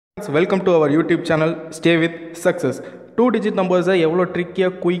Welcome to our YouTube channel Stay with Success. 2-digit numbers எவ்வளோ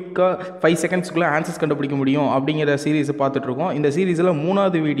ட்ரிக்கியாக குயிக்காக 5 செகண்ட்ஸ்க்குள்ளே answers கண்டுபிடிக்க முடியும் அப்படிங்கிற சீரீஸை பார்த்துட்ருக்கோம். இந்த சீரீஸில்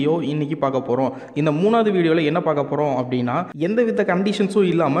 3வது வீடியோ இன்றைக்கி பார்க்க போகிறோம். இந்த 3வது வீடியோவில் என்ன பார்க்க போகிறோம் அப்படின்னா, எந்த வித கண்டிஷன்ஸும்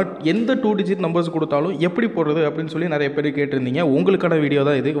இல்லாமல் எந்த 2-digit நம்பர்ஸ் கொடுத்தாலும் எப்படி போடுறது அப்படின்னு சொல்லி நிறைய பேர் கேட்டிருந்தீங்க. உங்களுக்கான வீடியோ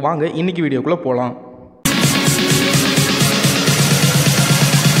தான் இது. வாங்க இன்றைக்கி வீடியோக்குள்ளே போகலாம்.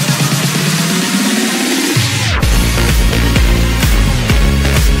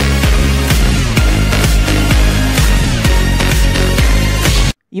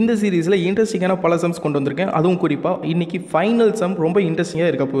 இந்த சீரீஸில் இன்ட்ரெஸ்டிங்கான பல சம்ஸ் கொண்டு வந்திருக்கேன். அதுவும் குறிப்பாக இன்றைக்கி ஃபைனல் சம் ரொம்ப இன்ட்ரெஸ்டிங்காக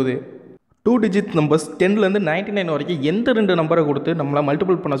இருக்க போகுது. 2-digit நம்பர்ஸ் 10லேருந்து 99 வரைக்கும் எந்த 2 நம்பரை கொடுத்து நம்மளை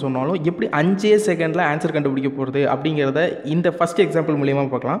மல்டிபிள் பண்ண சொன்னாலும் எப்படி 5 செகண்டில் ஆன்சர் கண்டுபிடிக்க போகிறது அப்படிங்கிறத இந்த ஃபஸ்ட் எக்ஸாம்பிள் மூலியமாக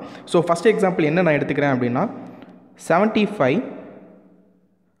பார்க்கலாம். ஸோ ஃபஸ்ட் எக்ஸாம்பிள் என்ன நான் எடுத்துக்கிறேன் அப்படின்னா, 75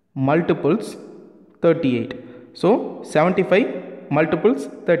 multiples 38. ஸோ 75 multiples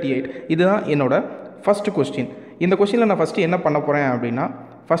 38 இதுதான் என்னோட ஃபஸ்ட்டு கொஸ்டின். இந்த கொஸ்டினில் நான் ஃபஸ்ட்டு என்ன பண்ண போகிறேன் அப்படின்னா,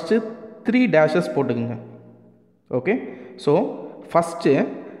 ஃபஸ்ட்டு 3 dashes போட்டுக்குங்க. ஓகே, ஸோ ஃபஸ்ட்டு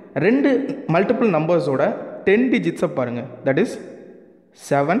 2 மல்டிபிள் நம்பர்ஸோட 10 digitsஸை பாருங்கள். That is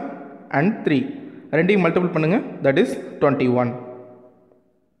 7 and 3. ரெண்டையும் மல்டிபிள் பண்ணுங்கள். That is 21.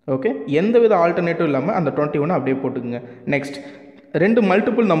 ஓகே, எந்த வித ஆல்டர்னேட்டிவ் இல்லாமல் அந்த 21 அப்படியே போட்டுக்குங்க. நெக்ஸ்ட் 2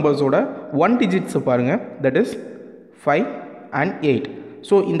 மல்டிபிள் நம்பர்ஸோட 1 digitsஸை பாருங்கள். That is 5 and 8.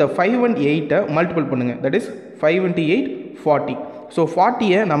 ஸோ இந்த 5 and 8 மல்டிபிள் பண்ணுங்கள். That is 5 into 8 40. ஸோ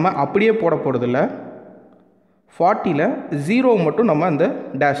 40 நம்ம அப்படியே போட போகிறதில்ல. 40ல் 0 மட்டும் நம்ம அந்த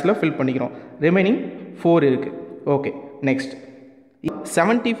டேஷில் ஃபில் பண்ணிக்கிறோம். ரிமைனிங் 4 இருக்குது. Okay, next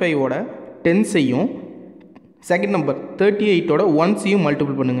 75ஓட 10ஸையும் second number 38ஓட 1ஸையும்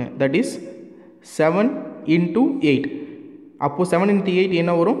multiple பண்ணுங்கள். That is 7 into 8. அப்போது 7 into 8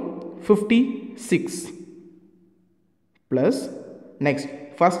 என்ன வரும்? 56 ப்ளஸ் நெக்ஸ்ட்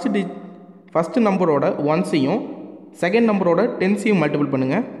ஃபஸ்ட்டு நம்பரோட 1ஸையும் செகண்ட் நம்பரோட 10ஸையும் மல்டிபிள்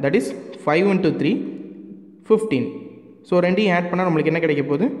பண்ணுங்கள். That is 5 into 3 15. ஸோ ரெண்டையும் ஆட் பண்ணால் நம்மளுக்கு என்ன கிடைக்க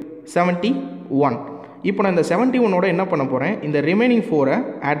போகுது? 71. இப்போ நான் இந்த 71ஓட என்ன பண்ண போகிறேன்? இந்த ரிமைனிங் 4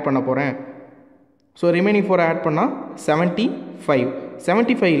 ஆட் பண்ண போகிறேன். ஸோ ரிமைனிங் 4 ஆட் பண்ணால் 75.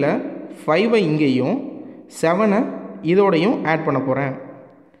 75ல் 5 இங்கேயும் 7 இதோடையும் ஆட் பண்ண போகிறேன்.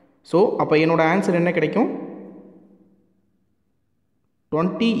 ஸோ அப்போ என்னோட ஆன்சர் என்ன கிடைக்கும்?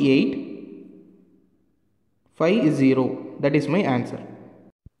 2850. that is my answer.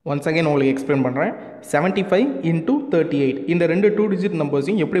 once again உங்களுக்கு எக்ஸ்பிளைன் பண்ணுறேன். 75 into 38 இந்த 2 2-digit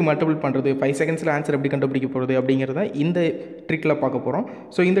நம்பர்ஸையும் எப்படி மல்டிபிள் பண்ணுறது, 5 செகண்ட்ஸில் ஆன்சர் எப்படி கண்டுபிடிக்க போகிறது அப்படிங்கிறத இந்த ட்ரிக்கில் பார்க்க போகிறோம்.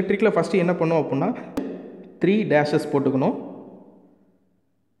 ஸோ இந்த ட்ரிக்கில் ஃபஸ்ட்டு என்ன பண்ணோம் அப்படின்னா, 3 dashes போட்டுக்கணும்.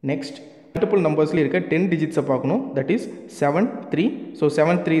 நெக்ஸ்ட் மல்டிபிள் நம்பர்ஸில் இருக்க 10 digitsஸை பார்க்கணும். That is 7 3. So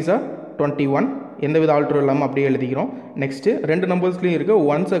 7 3s are 21. எந்த வித ஆல்டரும் இல்லாமல் அப்படியே எழுதிக்கிறோம். நெக்ஸ்ட்டு 2 நம்பர்ஸ்லேயும் இருக்க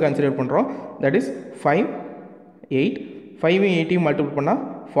 1ஸை கன்சிடர் பண்ணுறோம். That is 5 8. 5 8 மல்டிபிள் பண்ணால்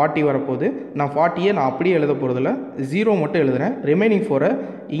 40 வரப்போகுது. நான் 40 நான் அப்படியே எழுத போகிறதில்ல, 0 மட்டும் எழுதுகிறேன். ரிமைனிங் 4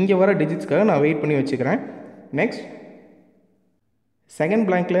 இங்கே வர டிஜிட்ஸ்க்காக நான் வெயிட் பண்ணி வச்சுக்கிறேன். நெக்ஸ்ட் செகண்ட்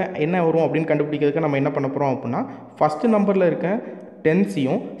பிளாங்கில் என்ன வரும் அப்படின்னு கண்டுபிடிக்கிறதுக்கு நம்ம என்ன பண்ண போகிறோம் அப்படின்னா, ஃபஸ்ட்டு நம்பரில் இருக்க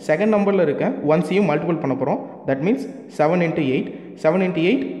 10ஸையும் செகண்ட் நம்பரில் இருக்க 1ஸையும் மல்டிபிள் பண்ண போகிறோம். That means 7 into 8. 7 into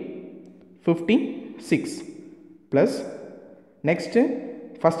 8 56 plus next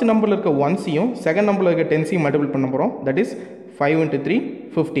first நம்பரில் இருக்க 1ஸையும் செகண்ட் நம்பரில் இருக்க 10ஸையும் மல்டிபிள் பண்ண போகிறோம். That is 5 into 3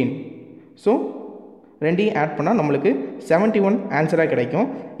 15. ஸோ ரெண்டையும் ஆட் பண்ணால் நம்மளுக்கு 71 ஆன்சராக கிடைக்கும்.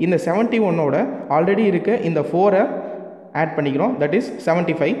 இந்த 71ஓட ஆல்ரெடி இருக்க இந்த 4 ஆட் பண்ணிக்கிறோம். That is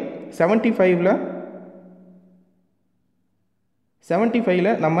 75.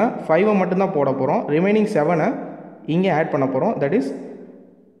 75ல் நம்ம 5 மட்டும்தான் போட போகிறோம். ரிமைனிங் 7 இங்கே ஆட் பண்ண போகிறோம். That is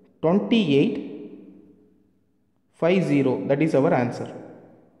 2850. That is our answer.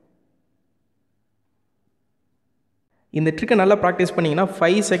 இந்த ட்ரிக்கை நல்லா ப்ராக்டிஸ் பண்ணிங்கன்னா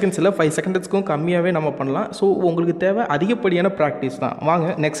 5 செகண்ட்ஸில் 5 செகண்ட்ஸ்க்கும் கம்மியாகவே நம்ம பண்ணலாம். ஸோ உங்களுக்கு தேவை அதிகப்படியான ப்ராக்டிஸ் தான். வாங்க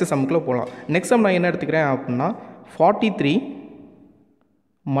நெக்ஸ்ட் சம்முக்குள்ளே போகலாம். நெக்ஸ்ட் சம் நான் என்ன எடுத்துக்கிறேன் அப்படின்னா, 43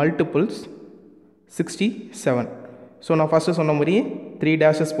 multiples 67. ஸோ நான் ஃபஸ்ட்டு சொன்ன மாதிரியே 3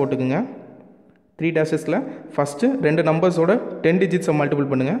 dashes போட்டுக்குங்க. 3 dashesல ஃபஸ்ட்டு 2 நம்பர்ஸோட 10 digitsஸை மல்டிபிள்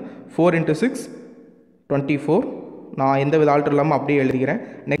பண்ணுங்கள். 4 into 6 24. நான் எந்த வித ஆல்டர் இல்லாமல் அப்படியே எழுதிக்கிறேன்.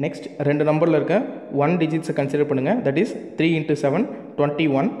 நெக்ஸ்ட் 2 நம்பரில் இருக்க 1 digitsஸை கன்சிடர் பண்ணுங்கள். That is 3 into 7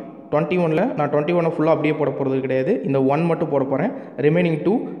 21. 21ல் நான் 21 ஃபுல்லாக அப்படியே போட போகிறது கிடையாது. இந்த 1 மட்டும் போட போகிறேன். ரிமைனிங்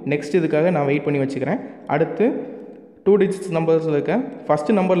 2 நெக்ஸ்ட் இதுக்காக நான் வெயிட் பண்ணி வச்சுக்கிறேன். அடுத்து 2 digits நம்பர்ஸில் இருக்க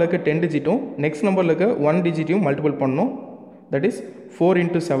ஃபஸ்ட்டு நம்பரில் இருக்க 10 digitம் நெக்ஸ்ட் நம்பரில் இருக்க 1 digitயும் மல்டிபிள் பண்ணணும். That is 4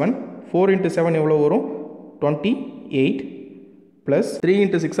 into 7. 4 into 7 எவ்வளோ வரும்? 28 plus 3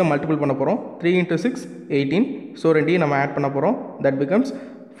 into 6 மல்டிபிள் பண்ண போகிறோம். 3 into 6 18. ஸோ ரெண்டையும் நம்ம ஆட் பண்ண போகிறோம். தட் பிகம்ஸ்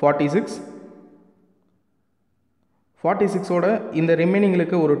 46 46ஓட இந்த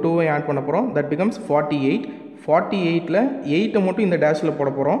ரிமைனிங்களுக்கு ஒரு 2 ஆட் பண்ண போகிறோம். That becomes 48. 48ல் 8 மட்டும் இந்த டேஷில் போட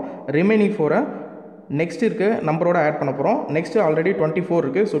போகிறோம். ரிமைனிங் 4 நெக்ஸ்ட் இருக்க நம்பரோட ஆட் பண்ண போகிறோம். நெக்ஸ்ட் ஆல்ரெடி 24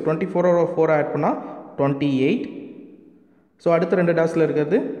 இருக்குது. ஸோ 24ஓட 4 ஆட் பண்ணால் 28. ஸோ அடுத்த ரெண்டு டேஷில்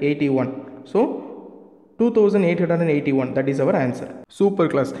இருக்கிறது 81. So 2881. That is our answer. Super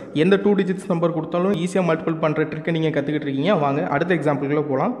class. எந்த 2 டிஜிட்ஸ் நம்பர் கொடுத்தாலும் ஈஸியாக மல்டிபிள் பண்ணுற ட்ரிக்கை நீங்கள் கற்றுக்கிட்டு இருக்கீங்க. வாங்க அடுத்த எக்ஸாம்பிள்குள்ளே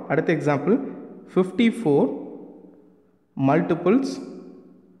போகலாம். அடுத்த எக்ஸாம்பிள் 54 மல்டிபிள்ஸ்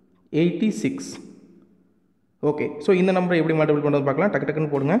 86. ஓகே, ஸோ இந்த நம்பரை எப்படி மல்டிபிள் பண்ணுறது பார்க்கலாம். டக்கு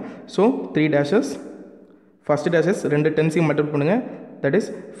டக்குன்னு போடுங்க. ஸோ 3 டேஷஸ், ஃபஸ்ட் டேஷஸ் 2 10s மல்டிபிள் பண்ணுங்கள். That is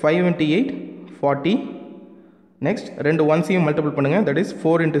 5 × 8 40. Next 2 1s multiple பண்ணுங்கள். That is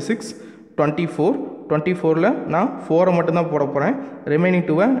 4 × 6 24. 24ல் நான் 4 மட்டும்தான் போட போகிறேன். ரிமைனிங்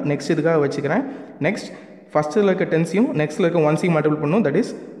 2 நெக்ஸ்ட் இதுக்காக வச்சுக்கிறேன். நெக்ஸ்ட் ஃபஸ்ட்டில் இருக்க 10s நெக்ஸ்ட்டில் இருக்க 1s மல்டிபிள் பண்ணும். That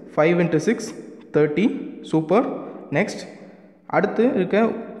is 5 × 6 30. சூப்பர். நெக்ஸ்ட் அடுத்து இருக்க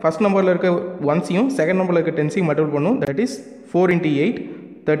ஃபஸ்ட் நம்பரில் இருக்க 1s செகண்ட் நம்பரில் இருக்க 10s மல்டிபிள் பண்ணும். That is 4 × 8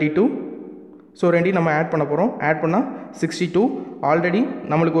 32. ஸோ ரெண்டையும் நம்ம ஆட் பண்ண போகிறோம். ஆட் பண்ணால் 62. ஆல்ரெடி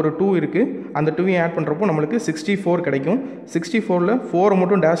நம்மளுக்கு ஒரு 2 இருக்குது. அந்த 2 ஆட் பண்ணுறப்போ நம்மளுக்கு 64 கிடைக்கும். 64ல் 4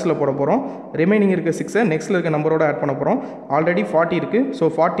 மட்டும் டேஷில் போட போகிறோம். ரிமைனிங் இருக்க 6 நெக்ஸ்ட்டில் இருக்க நம்பரோட ஆட் பண்ண போகிறோம். ஆல்ரெடி 40 இருக்குது. ஸோ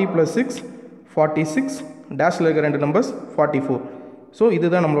 40 + 6 46. டேஷில் இருக்க 2 நம்பர்ஸ் 44. ஸோ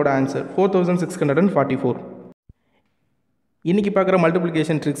இதுதான் நம்மளோட ஆன்சர் 4644. இன்றைக்கி பார்க்குற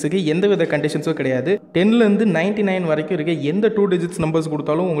மல்டிப்ளிகேஷன் ட்ரிக்ஸுக்கு எந்தவித கண்டிஷன்ஸும் கிடையாது. 10லேருந்து 99 வரைக்கும் இருக்க எந்த 2 டிஜிட்ஸ் நம்பர்ஸ்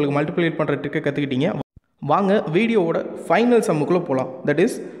கொடுத்தாலும் உங்களுக்கு மல்டிப்ளிகேட் பண்ணுற ட்ரிக்கை கற்றுக்கிட்டீங்க. வாங்க வீடியோவோட ஃபைனல் சம்முக்குள்ளே போகலாம். That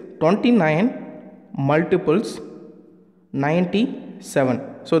is 29 multiples 97.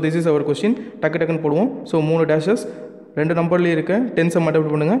 So this is our question. டக்கு டக்குன்னு போடுவோம். ஸோ 3 டேஷஸ் 2 நம்பர்லேயே இருக்க 10s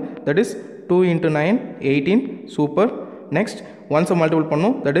மல்டிபிள் பண்ணுங்கள். That is 2 × 9 18. Super. Next 1s multiple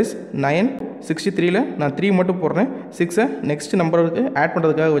பண்ணும். That is 9. 63ல் நான் 3 மட்டும் போடுறேன். 6 நெக்ஸ்ட் நம்பருக்கு ஆட்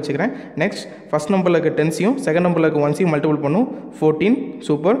பண்ணுறதுக்காக வச்சுக்கிறேன். நெக்ஸ்ட் ஃபஸ்ட் நம்பரில் இருக்க 10s செகண்ட் நம்பரில் இருக்க 1s மல்டிபிள் பண்ணும். 14.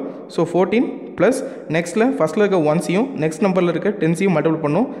 சூப்பர். ஸோ 14 ப்ளஸ் நெக்ஸ்ட்டில் ஃபஸ்ட்டில் இருக்க 1s நெக்ஸ்ட் நம்பரில் இருக்க 10s மல்டிபிள்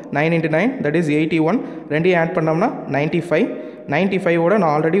பண்ணும். 9 × 9 தட் இஸ் 81. ரெண்டையும் ஆட் பண்ணோம்னா 95. 95ஓட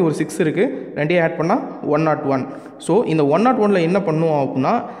நான் ஆல்ரெடி ஒரு 6 இருக்குது. ரெண்டையும் ஆட் பண்ணால் 101. ஸோ இந்த 101ல் என்ன பண்ணுவோம்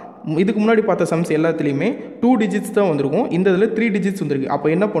அப்படின்னா, இதுக்கு முன்னாடி பார்த்த சம்ஸ் எல்லாத்துலேயுமே 2 டிஜிட்ஸ் தான் வந்திருக்கும். இந்த இதில் 3 டிஜிட்ஸ் வந்துருக்கு. அப்போ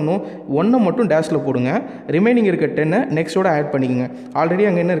என்ன பண்ணும், 1 மட்டும் டேஷில் போடுங்க. ரிமைனிங் இருக்க 10 நெக்ஸ்ட்டோட ஆட் பண்ணிக்கோங்க. ஆல்ரெடி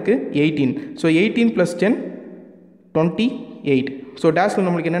அங்கே என்ன இருக்குது 18. ஸோ 18 + 10 28. ஸோ டேஷில்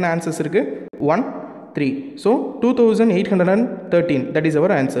நம்மளுக்கு என்னென்ன ஆன்சர்ஸ் இருக்குது 1 3. So 2813. That is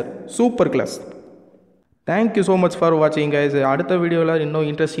our answer. Super class. Thank you so much for வாட்சிங் கைஸ். அடுத்த வீடியோவில் இன்னும்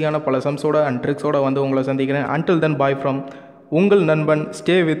இன்ட்ரெஸ்டிங்கான பல சம்ஸோட அண்ட் ட்ரிக்ஸோட வந்து உங்களை சந்திக்கிறேன். அன்டில் தென் பாய் ஃப்ரம் உங்கள் நண்பன்.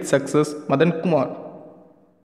 Stay with success Madan Kumar.